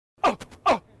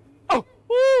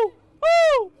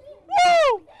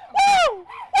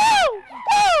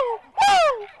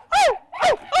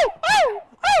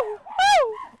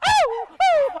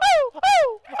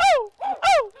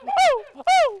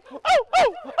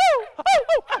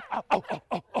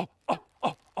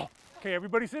Okay,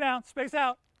 everybody sit down. Space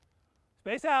out.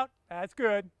 Space out. That's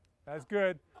good. That's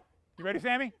good. You ready,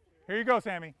 Sammy? Here you go,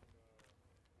 Sammy.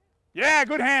 Yeah,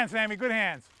 good hands, Sammy. Good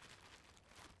hands.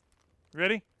 You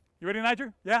ready? You ready,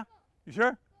 Niger? Yeah? You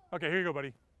sure? Okay, here you go,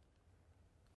 buddy.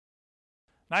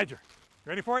 Niger, you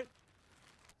ready for it?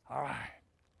 All right.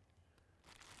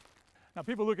 Now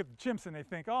people look at the chimps and they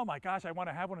think, oh my gosh, I want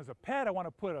to have one as a pet. I want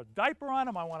to put a diaper on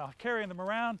them. I want to carry them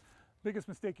around. Biggest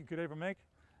mistake you could ever make.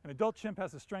 An adult chimp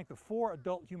has the strength of 4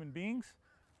 adult human beings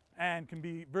and can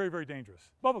be very, very dangerous.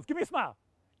 Bubbles, give me a smile.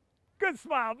 Good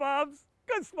smile, Bubs.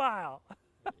 Good smile.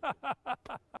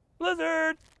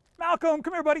 Blizzard, Malcolm,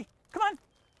 come here, buddy. Come on.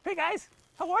 Hey guys,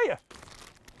 how are you?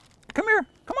 Come here.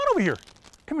 Come on over here.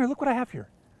 Come here, look what I have here.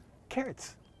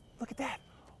 Carrots. Look at that.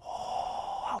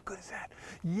 Oh, how good is that?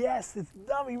 Yes, it's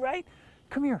dummy, right?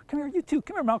 Come here, you too.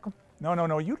 Come here, Malcolm.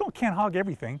 No, you can't hog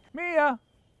everything. Mia,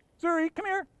 Zuri, come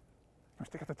here.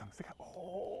 Stick out the tongue, stick out.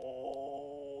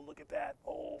 Oh, look at that.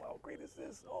 Oh, how great is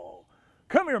this? Oh,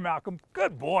 come here, Malcolm.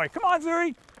 Good boy. Come on,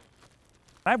 Zuri.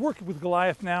 I've worked with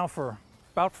Goliath now for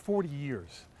about 40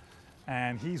 years.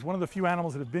 And he's one of the few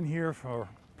animals that have been here for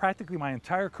practically my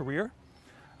entire career.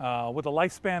 With a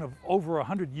lifespan of over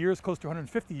 100 years, close to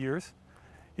 150 years.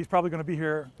 He's probably going to be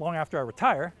here long after I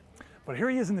retire. But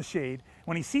here he is in the shade.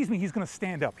 When he sees me, he's going to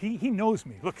stand up. He knows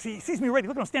me. Look, he sees me already.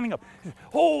 Look, I'm standing up. He says,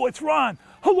 oh, it's Ron.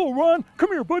 Hello, Ron. Come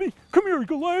here, buddy. Come here,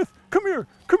 Goliath. Come here.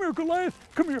 Come here, Goliath.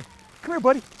 Come here. Come here,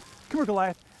 buddy. Come here,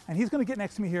 Goliath. And he's going to get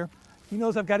next to me here. He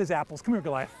knows I've got his apples. Come here,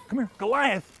 Goliath. Come here.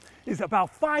 Goliath is about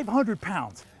 500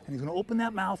 pounds. And he's going to open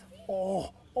that mouth.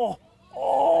 Oh,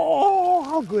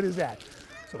 how good is that?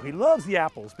 So he loves the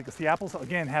apples because the apples,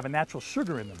 again, have a natural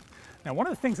sugar in them. Now, one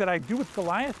of the things that I do with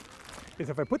Goliath is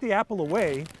if I put the apple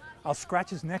away, I'll scratch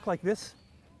his neck like this,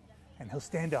 and he'll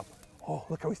stand up. Oh,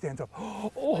 look how he stands up.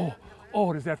 Oh,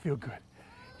 does that feel good?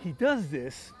 He does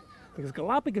this because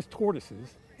Galapagos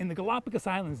tortoises, in the Galapagos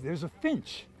Islands, there's a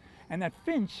finch, and that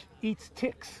finch eats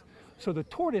ticks. So the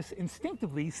tortoise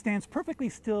instinctively stands perfectly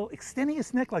still, extending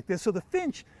its neck like this, so the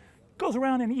finch goes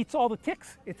around and eats all the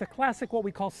ticks. It's a classic what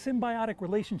we call symbiotic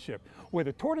relationship, where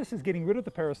the tortoise is getting rid of the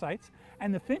parasites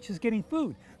and the finch is getting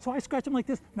food. So I scratch them like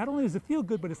this. Not only does it feel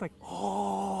good, but it's like,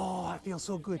 oh, I feel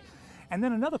so good. And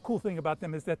then another cool thing about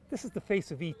them is that this is the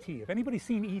face of E.T. If anybody's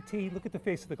seen E.T., look at the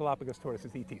face of the Galapagos tortoise,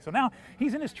 it's E.T. So now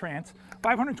he's in his trance,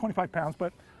 525 pounds,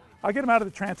 but I'll get him out of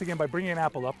the trance again by bringing an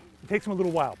apple up. It takes him a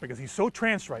little while because he's so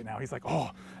tranced right now. He's like, oh,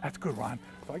 that's good, Ron.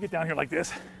 So I get down here like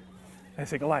this and I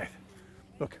say, Goliath,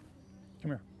 look. Come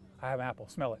here, I have an apple,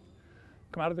 smell it.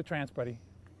 Come out of the trance, buddy.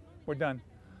 We're done.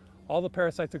 All the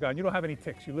parasites are gone. You don't have any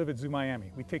ticks. You live at Zoo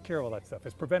Miami. We take care of all that stuff.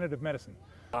 It's preventative medicine.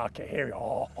 Okay, here we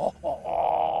go.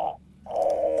 Oh,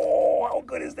 how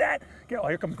good is that? Oh,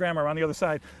 here comes Grandma around the other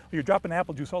side. You're dropping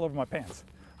apple juice all over my pants.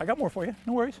 I got more for you,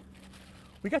 no worries.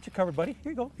 We got you covered, buddy.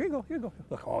 Here you go, here you go, here you go.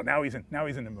 Look, oh, now he's in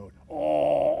the mood.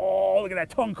 Oh, look at that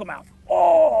tongue come out.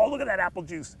 Oh, look at that apple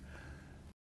juice.